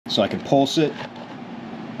So I can pulse it.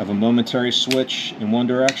 I have a momentary switch in one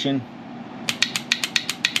direction,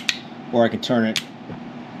 or I can turn it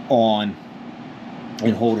on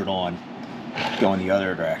and hold it on going the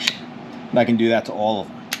other direction. And I can do that to all of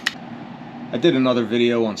them. I did another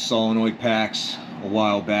video on solenoid packs a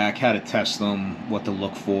while back, how to test them, what to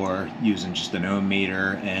look for, using just an ohm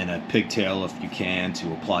meter and a pigtail if you can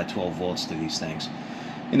to apply 12 volts to these things.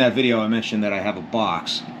 In that video I mentioned that I have a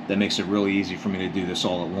box that makes it really easy for me to do this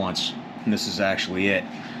all at once, and this is actually it.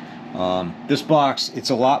 This box, it's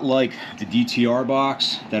a lot like the DTR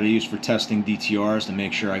box that I use for testing DTRs to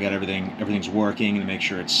make sure I got everything's working and make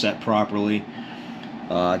sure it's set properly.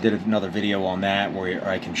 I did another video on that where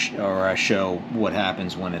I show what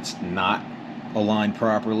happens when it's not aligned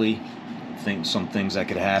properly. Some things that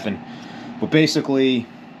could happen, but basically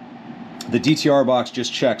the DTR box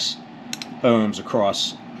just checks ohms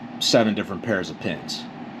across 7 different pairs of pins.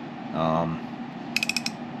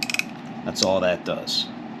 That's all that does.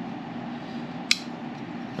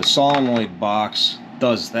 The solenoid box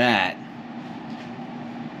does that.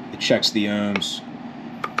 It checks the ohms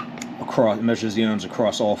across, it measures the ohms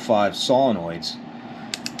across all 5 solenoids,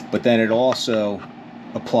 but then it also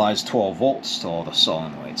applies 12 volts to all the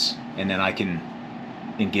solenoids, and then I can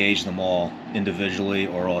engage them all individually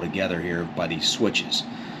or all together here by these switches.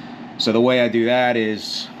 So the way I do that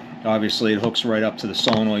is, obviously it hooks right up to the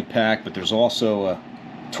solenoid pack, but there's also a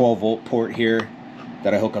 12 volt port here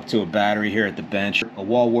that I hook up to a battery here at the bench. A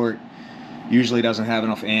wall wart usually doesn't have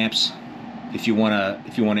enough amps if you want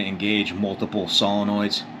to engage multiple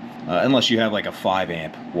solenoids, unless you have like a 5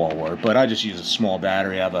 amp wall wart. But I just use a small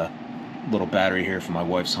battery. I have a little battery here from my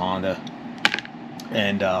wife's Honda,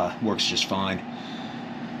 and works just fine.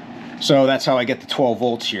 So that's how I get the 12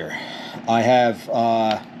 volts here. I have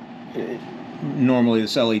normally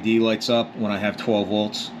this LED lights up when I have 12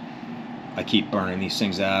 volts. I keep burning these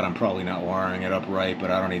things out. I'm probably not wiring it up right, but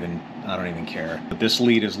I don't even care. But this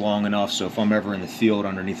lead is long enough, so if I'm ever in the field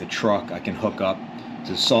underneath a truck, I can hook up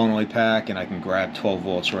to the solenoid pack and I can grab 12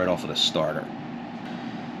 volts right off of the starter.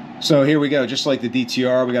 So here we go, just like the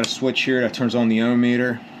DTR, we got a switch here that turns on the ohm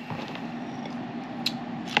meter.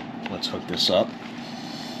 Let's hook this up,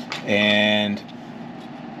 and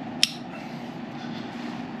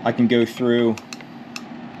I can go through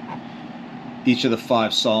each of the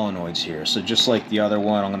 5 solenoids here. So just like the other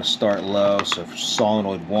one, I'm going to start low. So for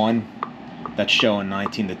solenoid 1, that's showing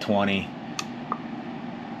 19 to 20.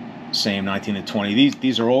 Same 19 to 20.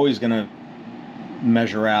 These are always going to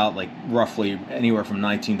measure out like roughly anywhere from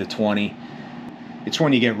 19 to 20. It's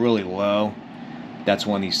when you get really low, that's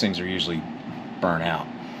when these things are usually burnt out.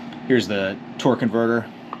 Here's the torque converter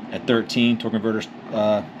at 13, torque converter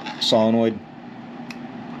solenoid,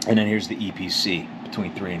 and then here's the EPC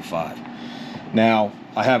between 3 and 5. Now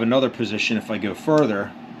I have another position. If I go further,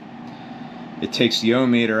 it takes the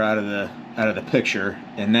ohm meter out of the picture,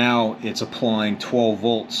 and now it's applying 12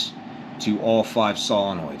 volts to all 5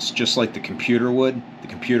 solenoids, just like the computer would. The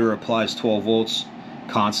computer applies 12 volts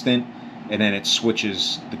constant, and then it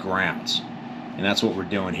switches the grounds, and that's what we're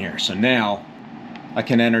doing here. So now I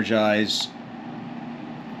can energize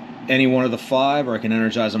any one of the 5, or I can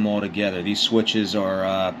energize them all together. These switches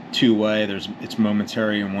are two-way. It's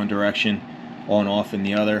momentary in one direction, on off in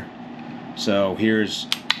the other. So here's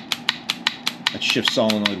a shift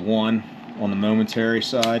solenoid 1 on the momentary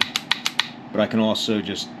side, but I can also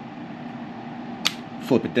just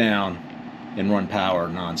flip it down and run power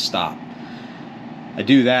non-stop. I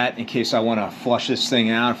do that in case I want to flush this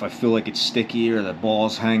thing out. If I feel like it's sticky or the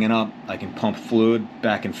ball's hanging up, I can pump fluid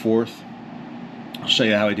back and forth. I'll show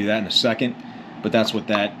you how I do that in a second, but that's what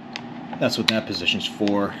that position's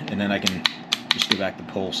for, and then I can just go back to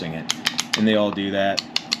pulsing it. And they all do that.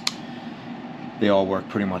 They all work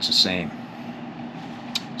pretty much the same.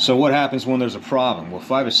 So what happens when there's a problem? Well, if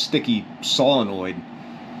I have a sticky solenoid,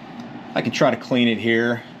 I can try to clean it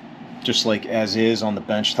here, just like as is on the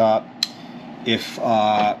bench top. If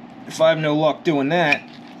I have no luck doing that,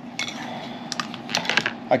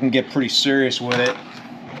 I can get pretty serious with it.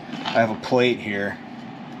 I have a plate here.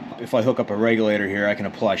 If I hook up a regulator here, I can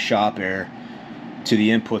apply shop air to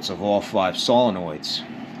the inputs of all 5 solenoids.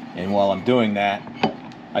 And while I'm doing that,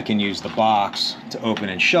 I can use the box to open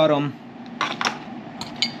and shut them.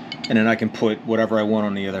 And then I can put whatever I want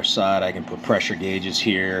on the other side. I can put pressure gauges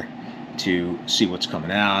here to see what's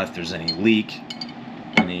coming out, if there's any leak,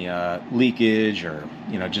 any leakage, or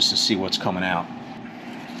just to see what's coming out.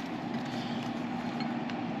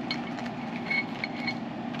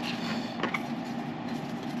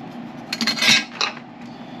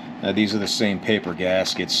 Now these are the same paper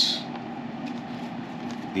gaskets.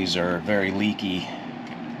 These are very leaky,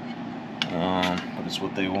 but That's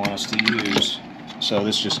what they want us to use. So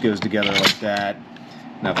this just goes together like that.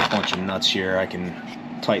 And I have a bunch of nuts here. I can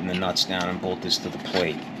tighten the nuts down and bolt this to the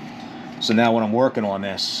plate. So now when I'm working on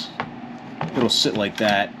this, it'll sit like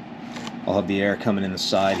that. I'll have the air coming in the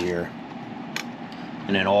side here.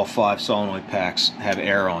 And then all 5 solenoid packs have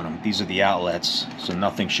air on them. These are the outlets, so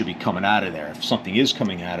nothing should be coming out of there. If something is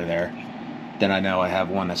coming out of there, then I know I have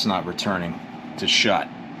one that's not returning to shut.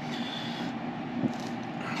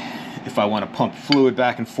 If I want to pump fluid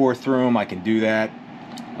back and forth through them, I can do that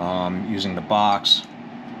using the box.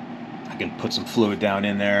 I can put some fluid down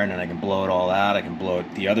in there and then I can blow it all out. I can blow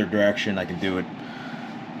it the other direction. I can do it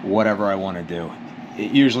whatever I want to do.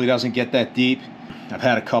 It usually doesn't get that deep. I've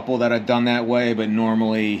had a couple that I've done that way, but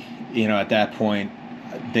normally, you know, at that point,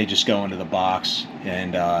 they just go into the box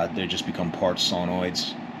and they just become part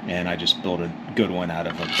solenoids. And I just build a good one out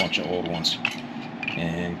of a bunch of old ones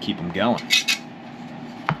and keep them going.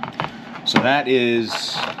 So that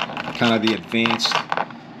is kind of the advanced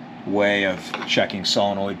way of checking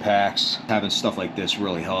solenoid packs. Having stuff like this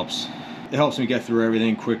really helps. It helps me get through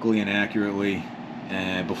everything quickly and accurately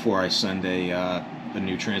before I send a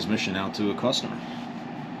new transmission out to a customer.